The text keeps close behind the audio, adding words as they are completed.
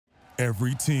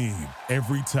Every team,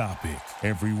 every topic,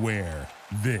 everywhere.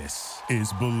 This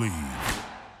is Believe.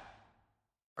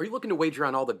 Are you looking to wager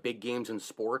on all the big games in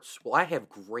sports? Well, I have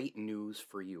great news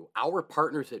for you. Our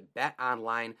partners at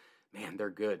BetOnline, man, they're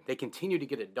good. They continue to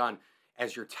get it done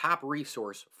as your top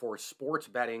resource for sports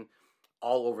betting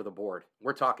all over the board.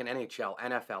 We're talking NHL,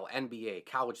 NFL, NBA,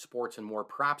 college sports, and more.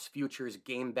 Props, futures,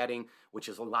 game betting, which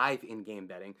is live in-game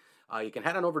betting. You can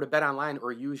head on over to BetOnline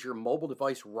or use your mobile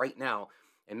device right now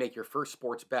and make your first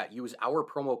sports bet. Use our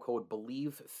promo code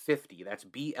BELIEVE50, that's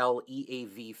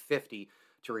BLEAV 50,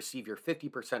 to receive your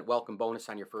 50% welcome bonus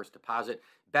on your first deposit.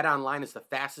 BetOnline is the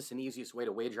fastest and easiest way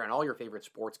to wager on all your favorite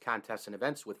sports contests and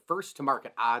events with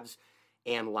first-to-market odds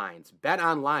and lines.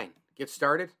 BetOnline. Get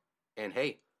started, and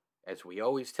hey, as we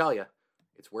always tell you,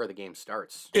 it's where the game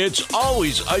starts. It's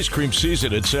always ice cream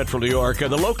season in Central New York,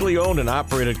 and the locally owned and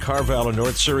operated Carvel in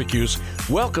North Syracuse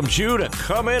welcomes you to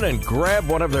come in and grab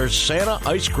one of their Santa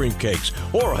ice cream cakes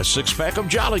or a six-pack of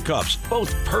Jolly Cups,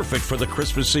 both perfect for the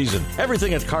Christmas season.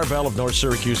 Everything at Carvel of North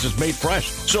Syracuse is made fresh,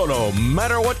 so no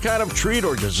matter what kind of treat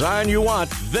or design you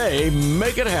want, they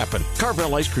make it happen.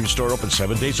 Carvel Ice Cream Store open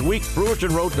 7 days a week,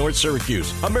 Brewerton Road, North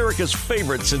Syracuse. America's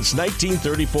favorite since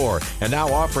 1934, and now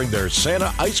offering their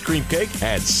Santa ice cream cake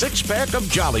and six-pack of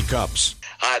Jolly Cups.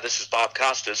 Hi, this is Bob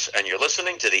Costas, and you're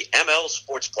listening to the ML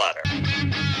Sports Platter.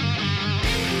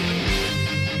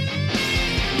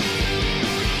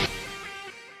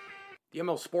 The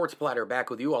ML Sports Platter back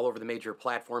with you all over the major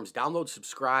platforms. Download,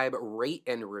 subscribe, rate,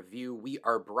 and review. We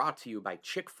are brought to you by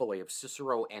Chick-fil-A of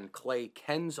Cicero and Clay,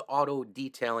 Ken's Auto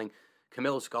Detailing,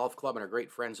 Camillus Golf Club, and our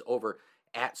great friends over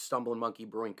at Stumbling Monkey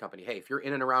Brewing Company. Hey, if you're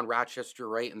in and around Rochester,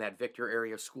 right, in that Victor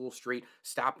area, School Street,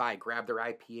 stop by, grab their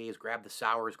IPAs, grab the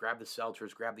sours, grab the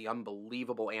seltzers, grab the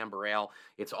unbelievable amber ale.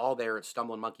 It's all there at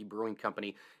Stumbling Monkey Brewing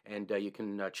Company, and you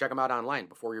can check them out online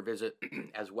before your visit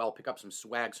as well. Pick up some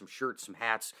swag, some shirts, some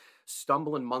hats.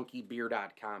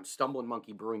 StumblingMonkeyBeer.com. Stumbling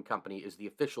Monkey Brewing Company is the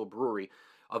official brewery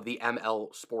of the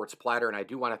ML Sports Platter, and I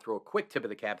do want to throw a quick tip of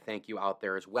the cap thank you out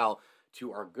there as well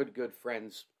to our good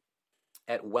friends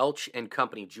at Welch &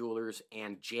 Company Jewelers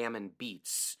and Jammin'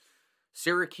 Beats.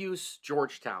 Syracuse,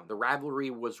 Georgetown. The rivalry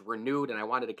was renewed, and I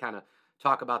wanted to kind of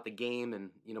talk about the game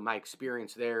and, you know, my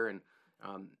experience there. And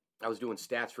I was doing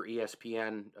stats for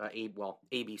ESPN,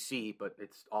 ABC, but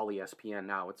it's all ESPN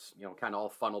now. It's, you know, kind of all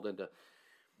funneled into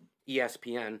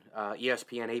ESPN,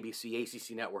 ABC,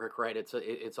 ACC Network, right?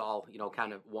 It's all, you know,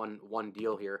 kind of one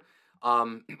deal here.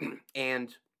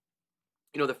 And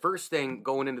you know, the first thing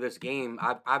going into this game,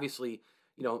 obviously,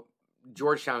 you know,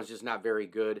 Georgetown is just not very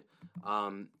good.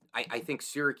 I think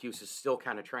Syracuse is still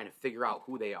kind of trying to figure out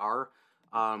who they are,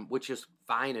 which is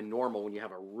fine and normal when you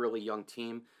have a really young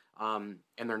team, and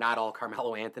they're not all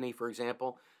Carmelo Anthony, for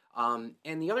example. And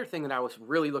the other thing that I was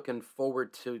really looking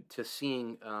forward to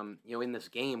seeing, you know, in this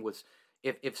game was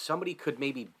if somebody could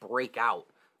maybe break out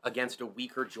against a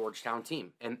weaker Georgetown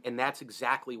team, and that's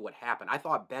exactly what happened. I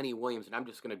thought Benny Williams, and I'm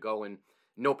just going to go in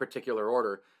no particular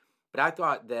order, but I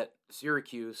thought that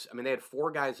Syracuse, I mean, they had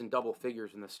 4 guys in double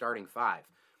figures in the starting 5,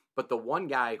 but the one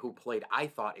guy who played, I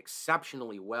thought,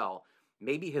 exceptionally well,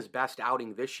 maybe his best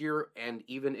outing this year, and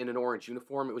even in an orange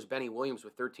uniform, it was Benny Williams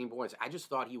with 13 points. I just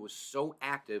thought he was so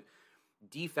active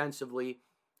defensively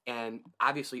and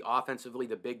obviously offensively.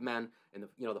 The big men and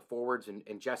the forwards and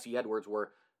Jesse Edwards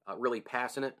were really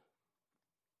passing it.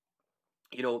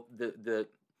 You know, the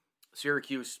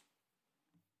Syracuse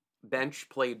bench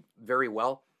played very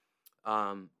well.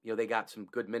 You know, they got some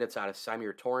good minutes out of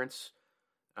Symir Torrance.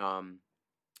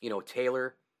 You know,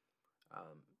 Taylor.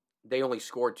 They only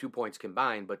scored 2 points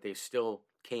combined, but they still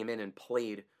came in and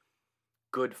played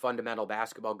good fundamental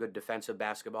basketball, good defensive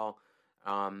basketball.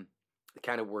 Kind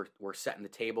of were setting the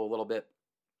table a little bit.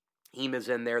 Hima's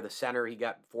in there, the center. He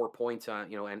got 4 points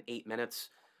in 8 minutes.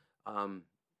 I'll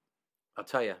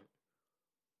tell you,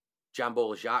 John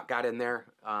Bolajak got in there.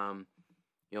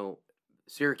 You know,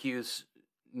 Syracuse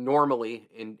normally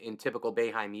in typical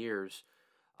Boeheim years,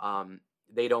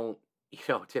 they don't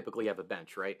typically have a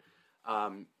bench, right?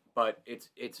 But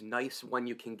it's nice when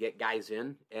you can get guys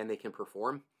in and they can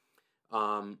perform.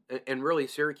 And really,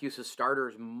 Syracuse's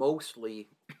starters mostly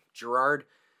Joe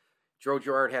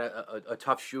Girard had a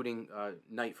tough shooting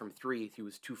night from 3. He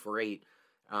was 2 for 8.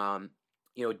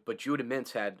 But Judah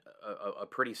Mintz had a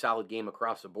pretty solid game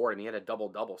across the board. I mean, he had a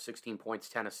double-double, 16 points,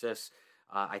 10 assists.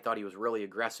 I thought he was really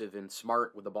aggressive and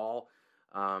smart with the ball.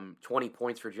 20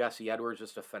 points for Jesse Edwards,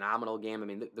 just a phenomenal game. I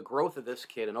mean, the growth of this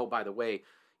kid, and oh, by the way,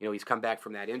 he's come back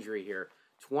from that injury here.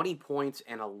 20 points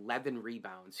and 11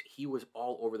 rebounds. He was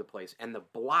all over the place. And the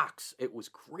blocks, it was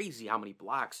crazy how many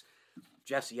blocks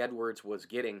Jesse Edwards was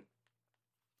getting.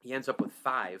 He ends up with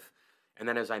 5. And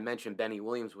then, as I mentioned, Benny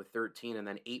Williams with 13, and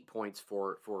then 8 points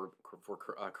for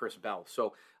Chris Bell.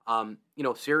 So,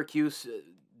 Syracuse,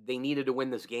 they needed to win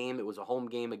this game. It was a home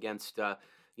game against, a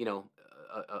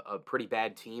pretty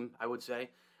bad team, I would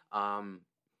say.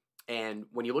 And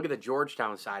when you look at the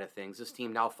Georgetown side of things, this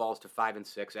team now falls to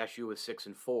 5-6. SU is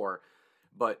 6-4.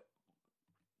 But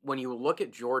when you look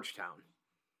at Georgetown,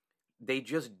 they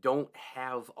just don't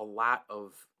have a lot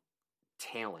of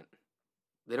talent.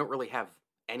 They don't really have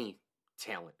any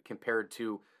talent compared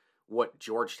to what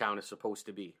Georgetown is supposed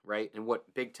to be, right? And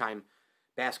what big-time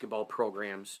basketball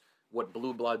programs, what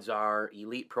blue bloods are,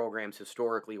 elite programs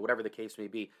historically, whatever the case may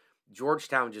be,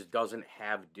 Georgetown just doesn't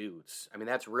have dudes. I mean,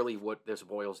 that's really what this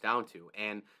boils down to.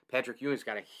 And Patrick Ewing's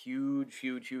got a huge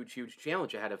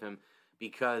challenge ahead of him,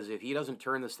 because if he doesn't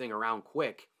turn this thing around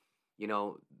quick,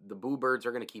 the Boo Birds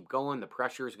are going to keep going. The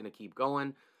pressure is going to keep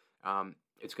going.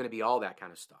 It's going to be all that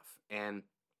kind of stuff. And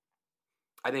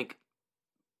I think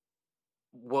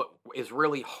what is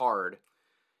really hard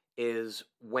is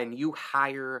when you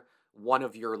hire one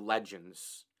of your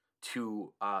legends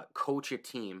to coach a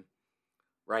team,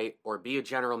 right, or be a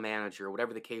general manager,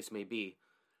 whatever the case may be,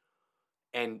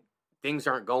 and things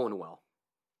aren't going well.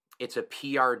 It's a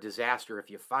PR disaster if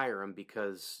you fire him,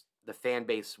 because the fan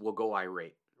base will go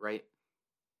irate, right?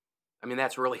 I mean,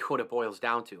 that's really what it boils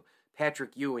down to.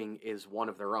 Patrick Ewing is one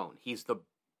of their own. He's the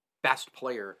best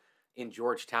player in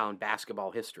Georgetown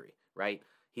basketball history, right?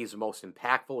 He's the most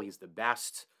impactful. He's the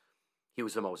best. He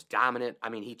was the most dominant. I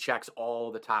mean, he checks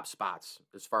all the top spots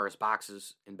as far as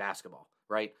boxes in basketball,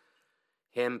 right?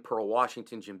 Him, Pearl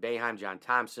Washington, Jim Boeheim, John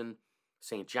Thompson,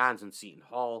 St. John's and Seton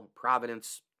Hall,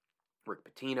 Providence, Rick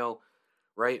Pitino,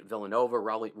 right? Villanova,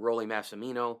 Rolly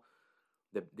Massimino,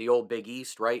 the old Big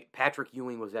East, right? Patrick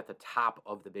Ewing was at the top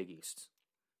of the Big East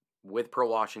with Pearl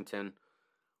Washington,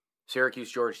 Syracuse,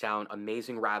 Georgetown,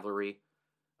 amazing rivalry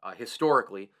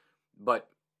historically. But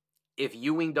if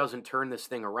Ewing doesn't turn this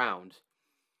thing around,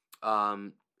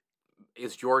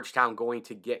 is Georgetown going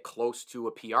to get close to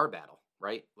a PR battle,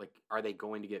 right? Like, are they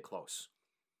going to get close?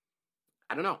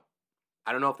 I don't know.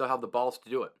 I don't know if they'll have the balls to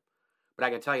do it. But I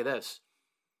can tell you this.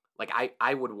 Like,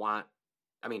 I would want,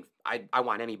 I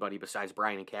want anybody besides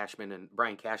Brian Cashman and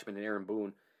Aaron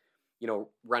Boone,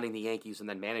 running the Yankees and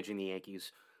then managing the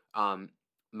Yankees.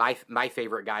 My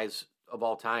favorite guys of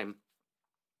all time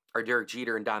are Derek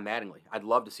Jeter and Don Mattingly. I'd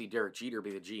love to see Derek Jeter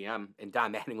be the GM and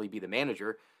Don Mattingly be the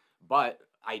manager, but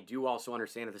I do also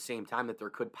understand at the same time that there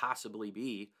could possibly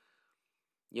be,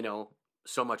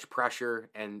 so much pressure,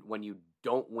 and when you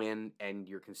don't win and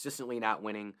you're consistently not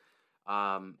winning,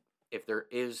 if there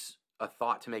is a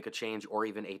thought to make a change, or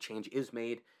even a change is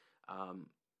made,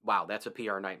 wow, that's a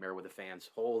PR nightmare with the fans.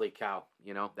 Holy cow,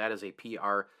 that is a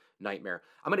PR nightmare.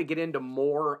 I'm going to get into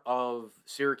more of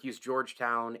Syracuse,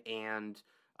 Georgetown, and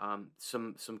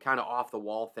some kind of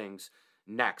off-the-wall things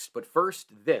next. But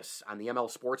first, this on the ML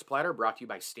Sports Platter, brought to you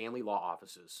by Stanley Law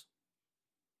Offices.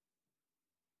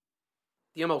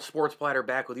 The ML Sports Platter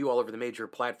back with you all over the major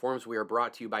platforms. We are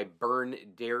brought to you by Burn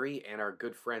Dairy and our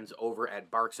good friends over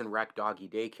at Barks and Rec Doggy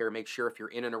Daycare. Make sure if you're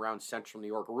in and around Central New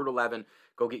York, Route 11,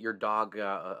 go get your dog,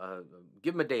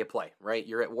 give him a day of play, right?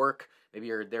 You're at work, maybe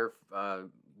you're there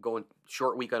going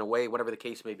short weekend away, whatever the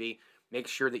case may be. Make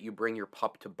sure that you bring your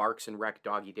pup to Barks and Rec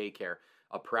Doggy Daycare,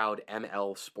 a proud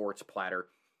ML Sports Platter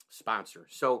sponsor.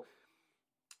 So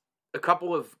a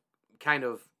couple of kind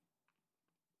of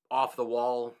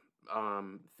off-the-wall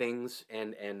things,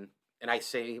 and I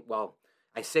say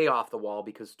off the wall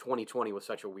because 2020 was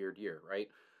such a weird year, right?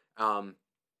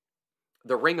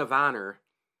 The Ring of Honor,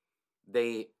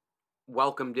 they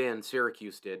welcomed in,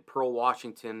 Syracuse did, Pearl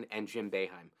Washington and Jim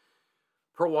Boeheim.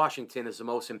 Pearl Washington is the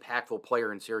most impactful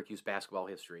player in Syracuse basketball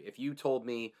history. If you told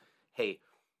me, hey,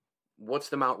 what's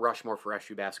the Mount Rushmore for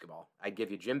SU basketball? I'd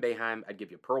give you Jim Boeheim, I'd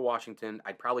give you Pearl Washington,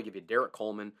 I'd probably give you Derek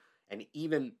Coleman, and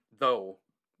even though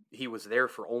he was there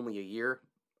for only a year,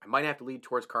 I might have to lead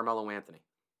towards Carmelo Anthony.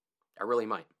 I really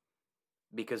might.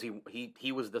 Because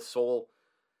he was the sole,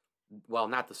 well,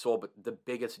 not the sole, but the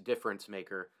biggest difference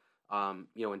maker,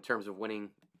 in terms of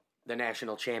winning the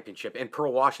national championship. And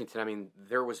Pearl Washington,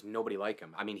 there was nobody like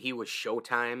him. He was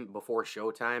Showtime before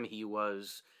Showtime. He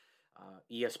was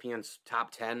ESPN's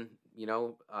top 10,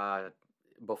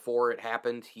 before it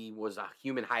happened. He was a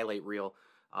human highlight reel.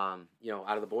 Out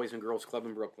of the Boys and Girls Club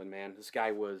in Brooklyn, man. This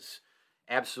guy was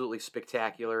absolutely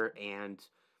spectacular, and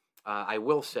I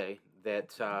will say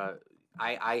that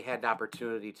I had the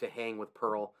opportunity to hang with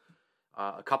Pearl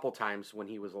a couple times when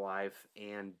he was alive,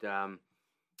 and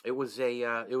it was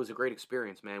a great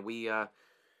experience, man. We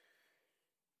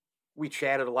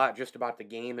chatted a lot just about the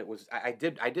game. I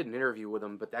did an interview with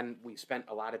him, but then we spent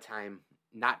a lot of time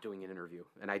not doing an interview.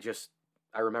 And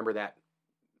I remember that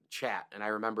chat, and I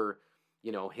remember,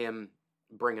 him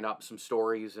bringing up some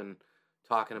stories and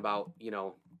talking about,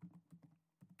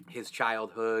 his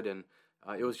childhood, and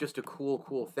it was just a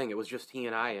cool thing. It was just he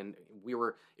and I, and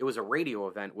it was a radio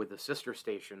event with the sister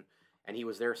station, and he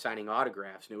was there signing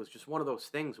autographs, and it was just one of those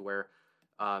things where,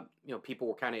 people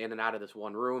were kind of in and out of this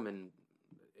one room,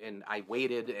 and I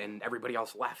waited, and everybody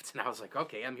else left, and I was like,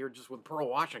 okay, I'm here just with Pearl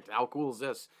Washington. How cool is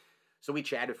this? So we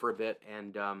chatted for a bit,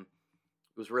 and it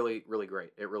was really, really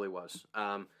great. It really was.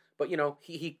 But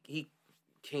he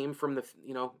came from the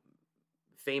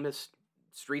famous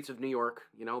streets of New York.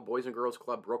 Boys and Girls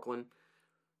Club, Brooklyn.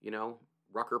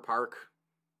 Rucker Park,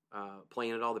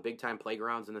 playing at all the big time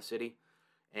playgrounds in the city,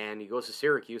 and he goes to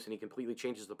Syracuse and he completely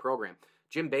changes the program.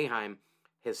 Jim Boeheim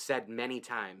has said many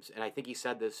times, and I think he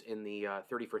said this in the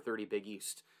 30 for 30 Big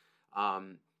East.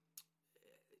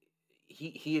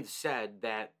 He had said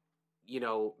that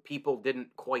people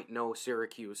didn't quite know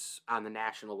Syracuse on the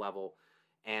national level,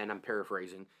 and I'm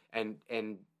paraphrasing,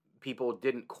 and people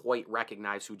didn't quite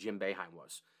recognize who Jim Boeheim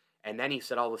was. And then he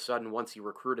said all of a sudden, once he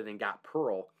recruited and got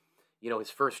Pearl,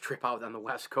 his first trip out on the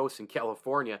West Coast in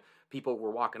California, people were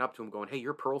walking up to him going, hey,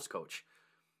 you're Pearl's coach.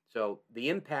 So the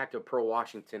impact of Pearl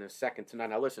Washington is second to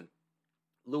none. Now listen,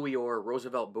 Louis Orr,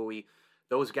 Roosevelt Bowie,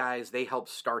 those guys, they helped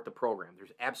start the program.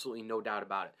 There's absolutely no doubt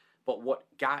about it. But what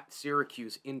got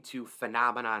Syracuse into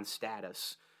phenomenon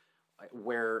status,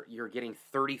 where you're getting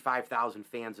 35,000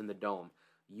 fans in the Dome,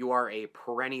 you are a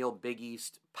perennial Big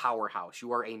East powerhouse.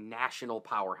 You are a national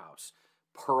powerhouse.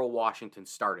 Pearl Washington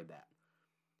started that.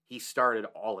 He started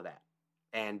all of that.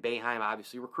 And Boeheim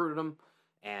obviously recruited him,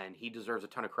 and he deserves a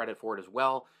ton of credit for it as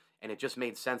well. And it just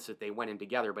made sense that they went in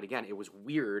together. But again, it was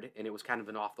weird, and it was kind of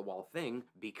an off-the-wall thing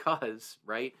because,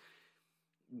 right,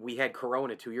 we had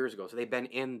Corona 2 years ago. So they've been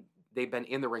in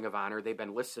the Ring of Honor. They've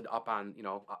been listed up on,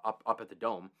 up at the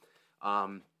Dome.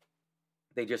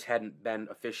 They just hadn't been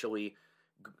officially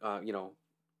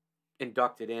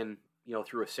inducted in,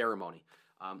 through a ceremony.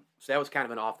 So that was kind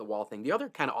of an off-the-wall thing. The other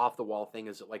kind of off-the-wall thing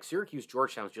is that, like,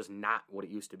 Syracuse-Georgetown is just not what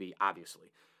it used to be,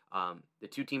 obviously. The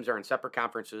two teams are in separate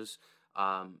conferences.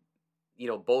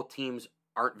 Both teams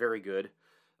aren't very good.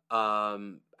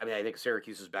 I think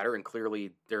Syracuse is better, and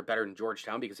clearly they're better than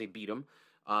Georgetown because they beat them.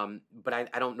 But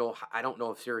I don't know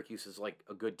if Syracuse is, like,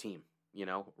 a good team,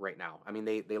 right now. I mean,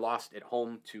 they lost at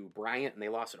home to Bryant, and they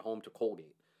lost at home to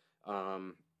Colgate.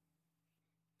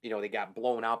 They got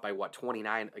blown out by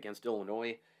 29 against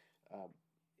Illinois.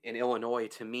 And Illinois,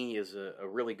 to me, is a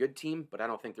really good team, but I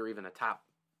don't think they're even a top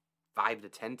 5 to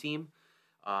 10 team.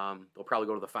 They'll probably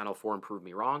go to the Final Four and prove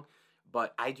me wrong.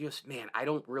 But I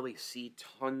don't really see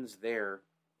tons there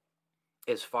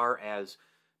as far as,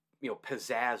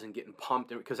 pizzazz and getting pumped.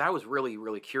 Because I was really,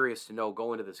 really curious to know,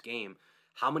 going into this game,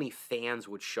 how many fans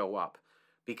would show up.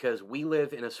 Because we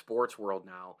live in a sports world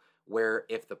now where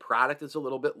if the product is a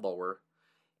little bit lower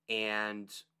and,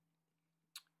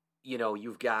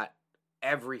 you've got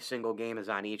every single game is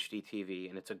on HDTV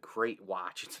and it's a great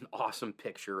watch. It's an awesome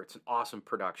picture. It's an awesome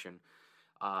production.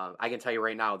 I can tell you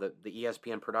right now that the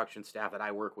ESPN production staff that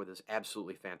I work with is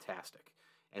absolutely fantastic.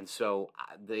 And so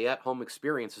the at-home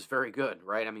experience is very good,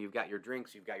 right? I mean, you've got your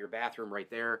drinks, you've got your bathroom right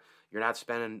there. You're not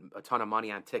spending a ton of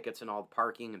money on tickets and all the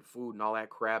parking and food and all that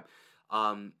crap.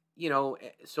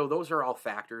 So those are all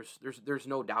factors. There's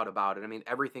no doubt about it. I mean,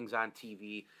 everything's on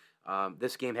TV.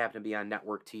 This game happened to be on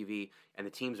network TV, and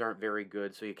the teams aren't very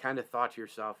good. So you kind of thought to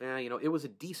yourself, it was a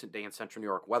decent day in Central New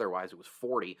York weather-wise. It was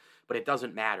 40, but it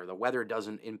doesn't matter. The weather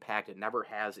doesn't impact. It never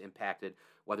has impacted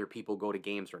whether people go to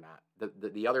games or not.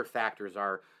 The other factors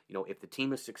are, if the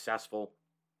team is successful,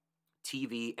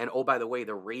 TV, and oh, by the way,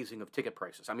 the raising of ticket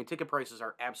prices. I mean, ticket prices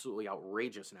are absolutely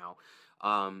outrageous now.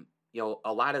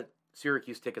 A lot of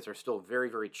Syracuse tickets are still very,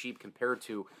 very cheap compared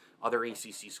to other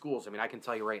ACC schools. I mean, I can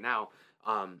tell you right now,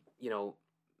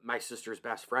 my sister's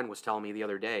best friend was telling me the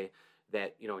other day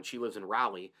that, and she lives in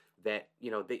Raleigh, that,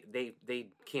 they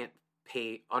can't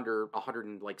pay under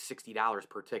 $160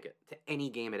 per ticket to any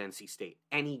game at NC State.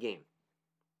 Any game.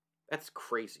 That's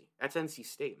crazy. That's NC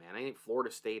State, man. I ain't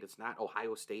Florida State. It's not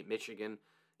Ohio State, Michigan,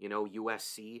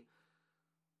 USC.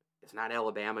 It's not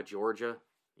Alabama, Georgia,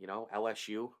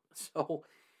 LSU. So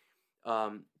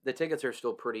the tickets are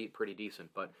still pretty decent.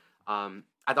 But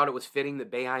I thought it was fitting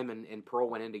that Boeheim and Pearl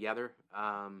went in together.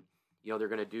 They're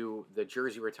going to do the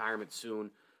jersey retirement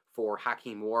soon for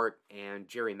Hakeem Wart and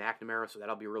Jerry McNamara, so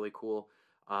that'll be really cool.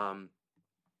 And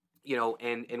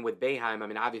with Boeheim, I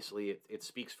mean, obviously it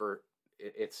speaks for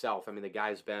itself. I mean, the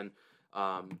guy's been,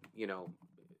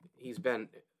 he's been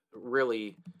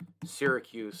really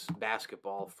Syracuse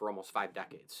basketball for almost 5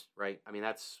 decades, right? I mean,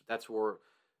 that's where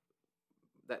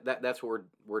that's what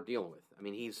we're dealing with. I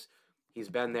mean, he's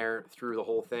been there through the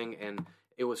whole thing, and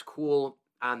it was cool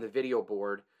on the video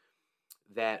board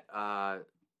that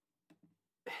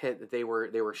they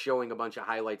were showing a bunch of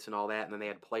highlights and all that, and then they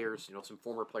had players, some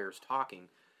former players talking,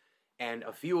 and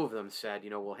a few of them said,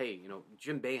 well, hey,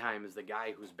 Jim Boeheim is the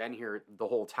guy who's been here the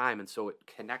whole time, and so it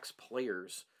connects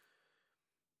players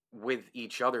with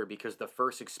each other because the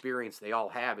first experience they all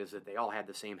have is that they all had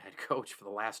the same head coach for the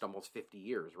last almost 50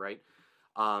 years, right?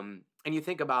 And you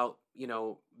think about,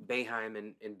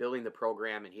 Boeheim and building the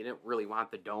program, and he didn't really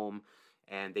want the dome,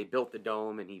 and they built the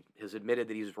dome, and he has admitted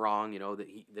that he's wrong,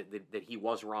 that he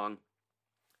was wrong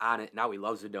on it. Now he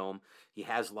loves the dome. He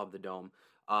has loved the dome.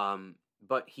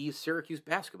 But he's Syracuse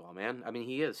basketball, man. I mean,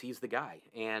 he is. He's the guy.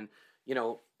 And,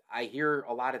 I hear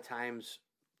a lot of times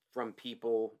from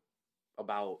people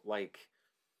about, like,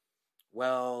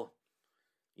 well,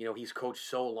 he's coached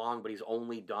so long, but he's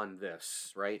only done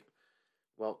this, right?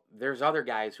 Well, there's other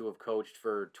guys who have coached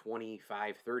for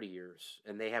 25, 30 years,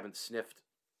 and they haven't sniffed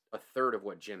a third of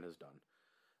what Jim has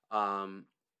done.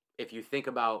 If you think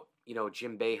about,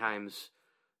 Jim Boeheim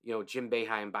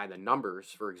by the numbers,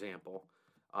 for example,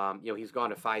 he's gone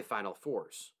to 5 Final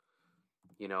Fours,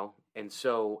 and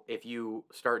so if you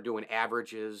start doing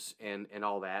averages and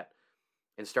all that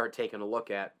and start taking a look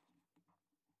at,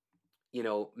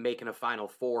 making a Final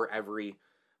Four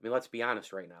let's be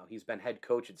honest right now. He's been head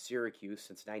coach at Syracuse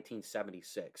since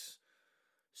 1976.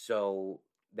 So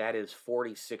that is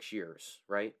 46 years,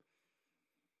 right?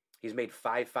 He's made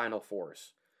 5 Final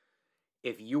Fours.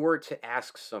 If you were to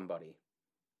ask somebody,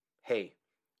 hey,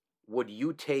 would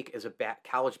you take as a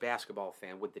college basketball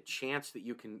fan with the chance that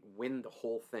you can win the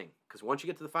whole thing? Because once you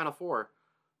get to the Final Four,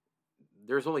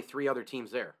 there's only 3 other teams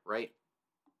there, right?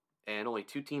 And only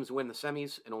 2 teams win the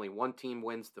semis, and only 1 team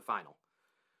wins the final.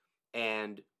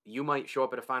 And you might show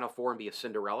up at a Final Four and be a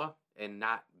Cinderella and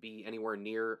not be anywhere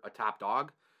near a top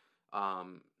dog.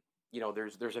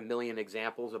 There's a million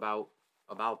examples about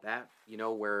that.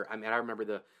 Where I remember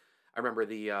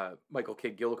the Michael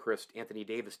Kidd-Gilchrist, Anthony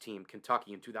Davis team,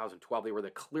 Kentucky in 2012. They were the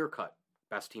clear-cut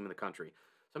best team in the country.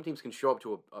 Some teams can show up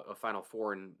to a Final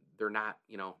Four and they're not,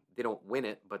 they don't win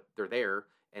it, but they're there.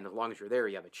 And as long as you're there,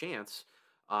 you have a chance.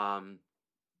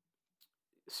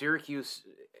 Syracuse,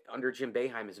 under Jim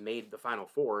Boeheim, has made the Final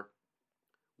Four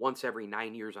once every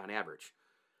 9 years on average.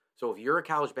 So if you're a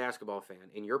college basketball fan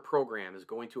and your program is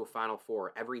going to a Final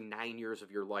Four every 9 years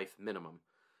of your life minimum,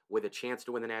 with a chance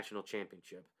to win the national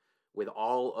championship, with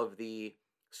all of the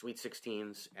Sweet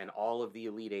 16s and all of the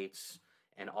Elite Eights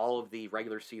and all of the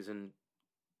regular season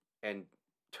and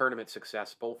tournament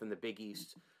success, both in the Big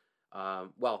East,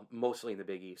 mostly in the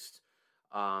Big East,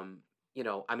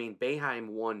 Boeheim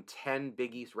won 10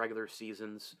 Big East regular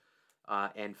seasons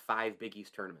and 5 Big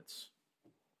East tournaments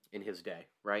in his day,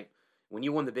 right? When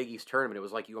you won the Big East tournament, it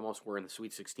was like you almost were in the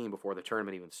Sweet 16 before the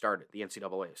tournament even started, the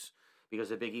NCAAs, because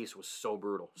the Big East was so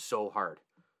brutal, so hard,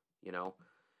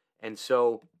 And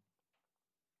so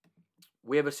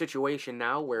we have a situation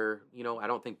now where, I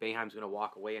don't think Boeheim's going to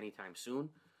walk away anytime soon.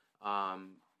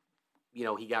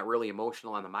 He got really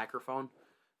emotional on the microphone.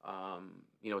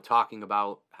 Talking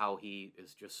about how he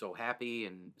is just so happy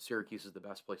and Syracuse is the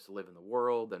best place to live in the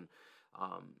world. And,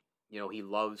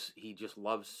 he just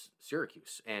loves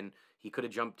Syracuse, and he could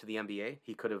have jumped to the NBA.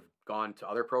 He could have gone to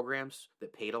other programs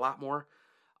that paid a lot more.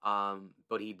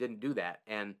 But he didn't do that.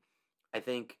 And I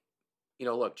think,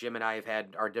 look, Jim and I have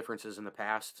had our differences in the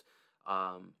past.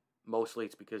 Mostly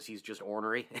it's because he's just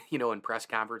ornery, in press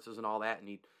conferences and all that. And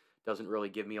he doesn't really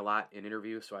give me a lot in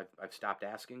interviews. So I've stopped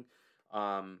asking.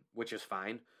 Which is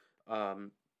fine.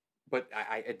 But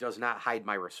it does not hide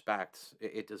my respect.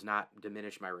 It does not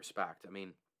diminish my respect. I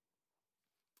mean,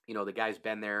 the guy's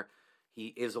been there.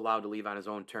 He is allowed to leave on his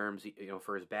own terms.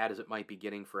 For as bad as it might be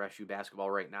getting for SU basketball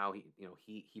right now,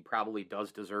 he probably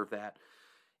does deserve that.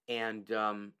 And,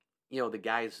 the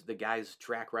guy's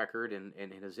track record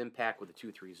and his impact with the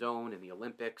 2-3 zone and the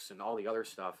Olympics and all the other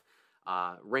stuff,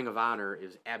 Ring of Honor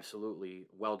is absolutely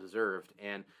well-deserved.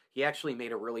 And he actually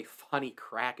made a really funny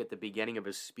crack at the beginning of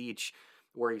his speech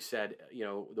where he said,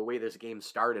 the way this game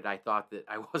started, I thought that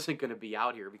I wasn't going to be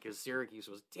out here because Syracuse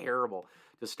was terrible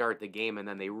to start the game. And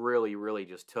then they really, really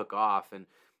just took off and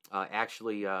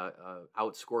actually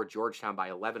outscored Georgetown by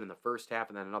 11 in the first half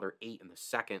and then another 8 in the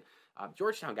second.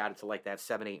 Georgetown got it to like that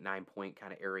 7, 8, 9 point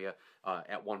kind of area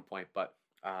at one point. But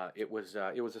it was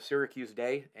a Syracuse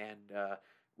day and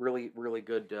really, really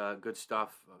good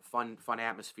stuff. Fun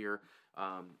atmosphere.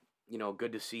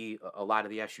 Good to see a lot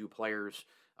of the SU players,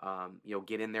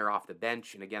 get in there off the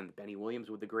bench. And again, Benny Williams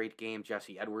with the great game,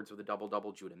 Jesse Edwards with a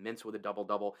double-double, Judah Mintz with a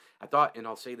double-double. I thought, and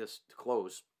I'll say this to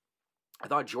close, I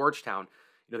thought Georgetown,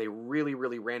 they really,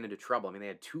 really ran into trouble. I mean, they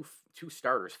had two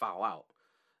starters foul out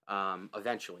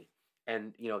eventually.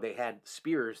 And, they had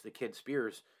Spears, the kid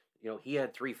Spears, he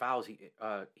had 3 fouls. He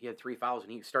had 3 fouls,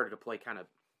 and he started to play kind of,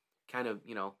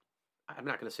 I'm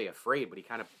not going to say afraid, but he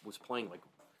kind of was playing like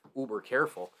uber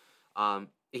careful.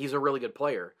 He's a really good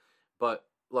player. But,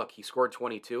 look, he scored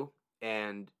 22,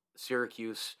 and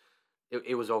Syracuse,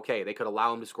 it was okay. They could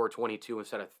allow him to score 22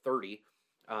 instead of 30,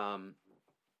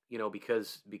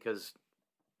 because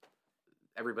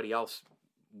everybody else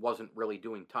wasn't really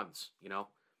doing tons,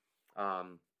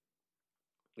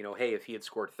 hey, if he had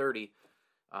scored 30,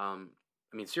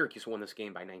 Syracuse won this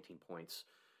game by 19 points.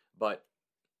 But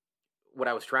what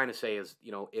I was trying to say is,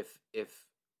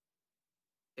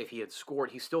 if he had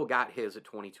scored, he still got his at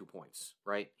 22 points,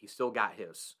 right? He still got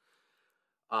his.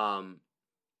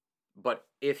 But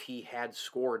if he had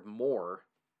scored more,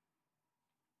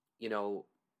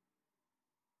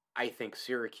 I think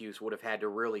Syracuse would have had to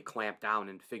really clamp down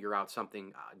and figure out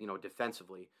something,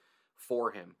 defensively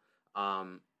for him.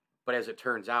 But as it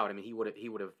turns out, he would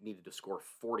have needed to score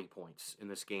 40 points in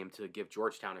this game to give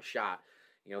Georgetown a shot.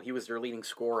 He was their leading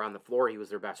scorer on the floor. He was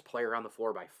their best player on the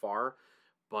floor by far.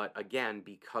 But again,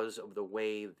 because of the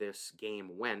way this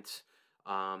game went,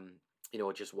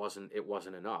 it just wasn't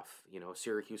enough.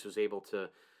 Syracuse was able to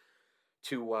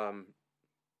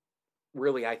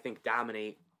really, I think,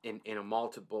 dominate in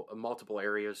multiple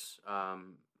areas.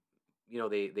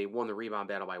 They won the rebound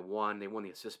battle by 1. They won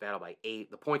the assist battle by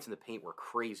 8. The points in the paint were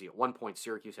crazy. At one point,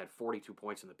 Syracuse had 42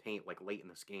 points in the paint, like late in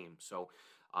this game. So,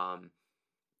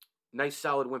 nice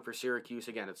solid win for Syracuse.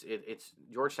 Again, it's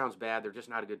Georgetown's bad. They're just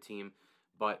not a good team.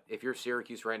 But if you're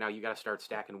Syracuse right now, you got to start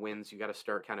stacking wins. You got to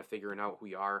start kind of figuring out who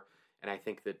you are. And I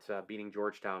think that beating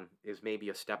Georgetown is maybe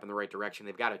a step in the right direction.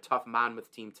 They've got a tough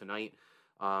Monmouth team tonight.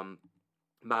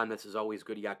 Monmouth is always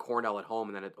good. You got Cornell at home,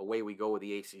 and then away we go with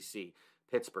the ACC.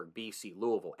 Pittsburgh, BC,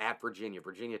 Louisville, at Virginia,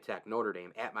 Virginia Tech, Notre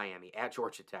Dame, at Miami, at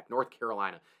Georgia Tech, North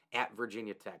Carolina, at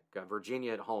Virginia Tech,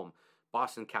 Virginia at home,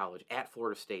 Boston College, at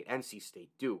Florida State, NC State,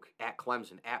 Duke, at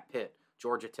Clemson, at Pitt,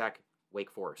 Georgia Tech, Wake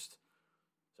Forest.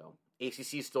 So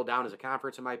ACC is still down as a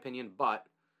conference, in my opinion, but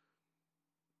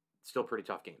still pretty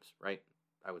tough games, right?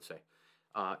 I would say.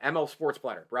 ML Sports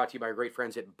Platter, brought to you by our great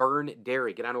friends at Burn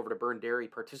Dairy. Get on over to Burn Dairy,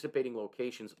 participating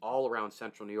locations all around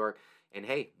Central New York. And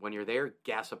hey, when you're there,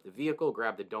 gas up the vehicle,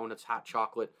 grab the donuts, hot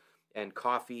chocolate, and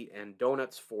coffee and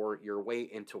donuts for your way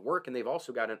into work. And they've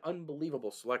also got an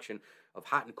unbelievable selection of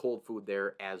hot and cold food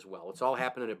there as well. It's all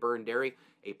happening at Burn Dairy,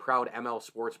 a proud ML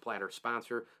Sports Platter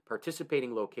sponsor.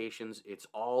 Participating locations, it's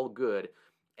all good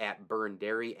at Burn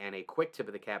Dairy. And a quick tip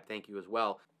of the cap, thank you as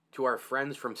well, to our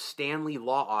friends from Stanley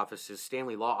Law Offices.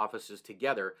 Stanley Law Offices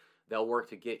together, they'll work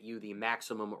to get you the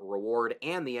maximum reward,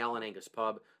 and the Allen Angus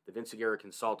Pub, the Vince Aguirre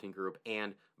Consulting Group,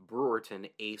 and Brewerton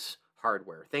Ace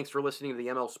Hardware. Thanks for listening to the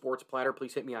ML Sports Platter.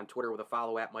 Please hit me on Twitter with a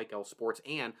follow at Mike L Sports,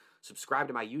 and subscribe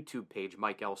to my YouTube page,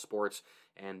 Mike L Sports,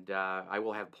 and I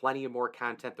will have plenty of more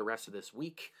content the rest of this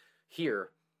week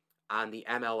here on the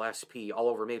MLSP, all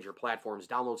over major platforms.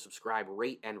 Download, subscribe,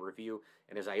 rate, and review.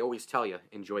 And as I always tell you,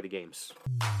 enjoy the games.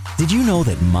 Did you know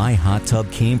that My Hot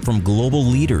Tub came from global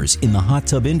leaders in the hot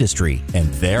tub industry, and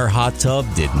their hot tub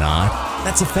did not?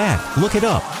 That's a fact. Look it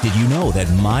up. Did you know that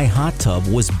My Hot Tub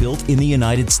was built in the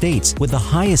United States with the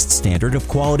highest standard of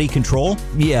quality control?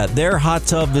 Yeah, their hot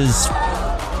tub is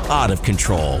out of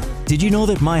control. Did you know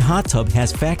that My Hot Tub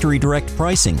has factory direct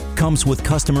pricing, comes with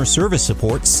customer service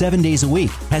support 7 days a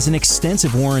week, has an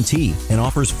extensive warranty, and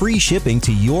offers free shipping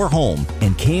to your home,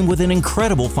 and came with an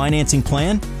incredible financing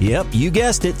plan? Yep, you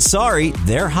guessed it. Sorry,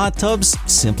 their hot tubs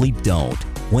simply don't.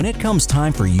 When it comes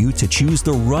time for you to choose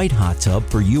the right hot tub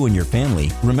for you and your family,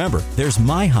 remember, there's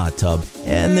My Hot Tub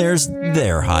and there's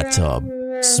their hot tub.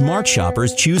 Smart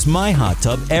shoppers choose My Hot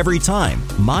Tub every time.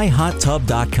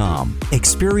 MyHotTub.com.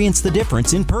 Experience the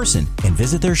difference in person and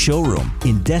visit their showroom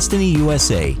in Destiny,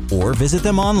 USA, or visit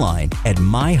them online at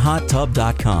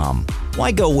MyHotTub.com.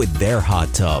 Why go with their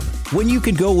hot tub when you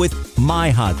can go with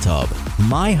My Hot Tub?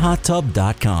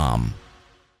 MyHotTub.com.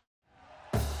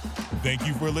 Thank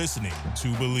you for listening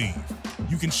to Believe.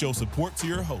 You can show support to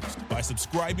your host by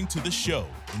subscribing to the show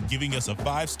and giving us a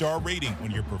 5-star rating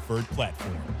on your preferred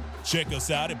platform. Check us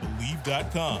out at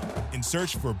Believe.com and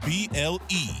search for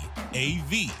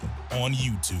BLEAV on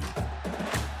YouTube.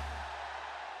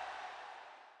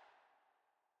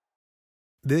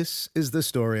 This is the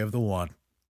story of the one.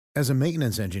 As a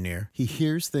maintenance engineer, he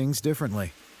hears things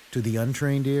differently. To the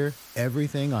untrained ear,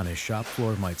 everything on his shop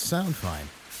floor might sound fine,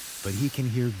 but he can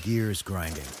hear gears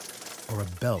grinding or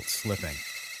a belt slipping.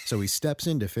 So he steps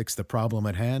in to fix the problem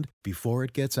at hand before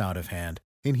it gets out of hand.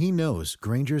 And he knows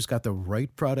Grainger's got the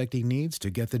right product he needs to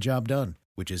get the job done,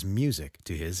 which is music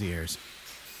to his ears.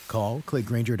 Call, click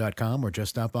Grainger.com, or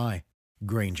just stop by.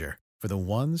 Grainger, for the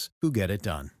ones who get it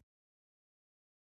done.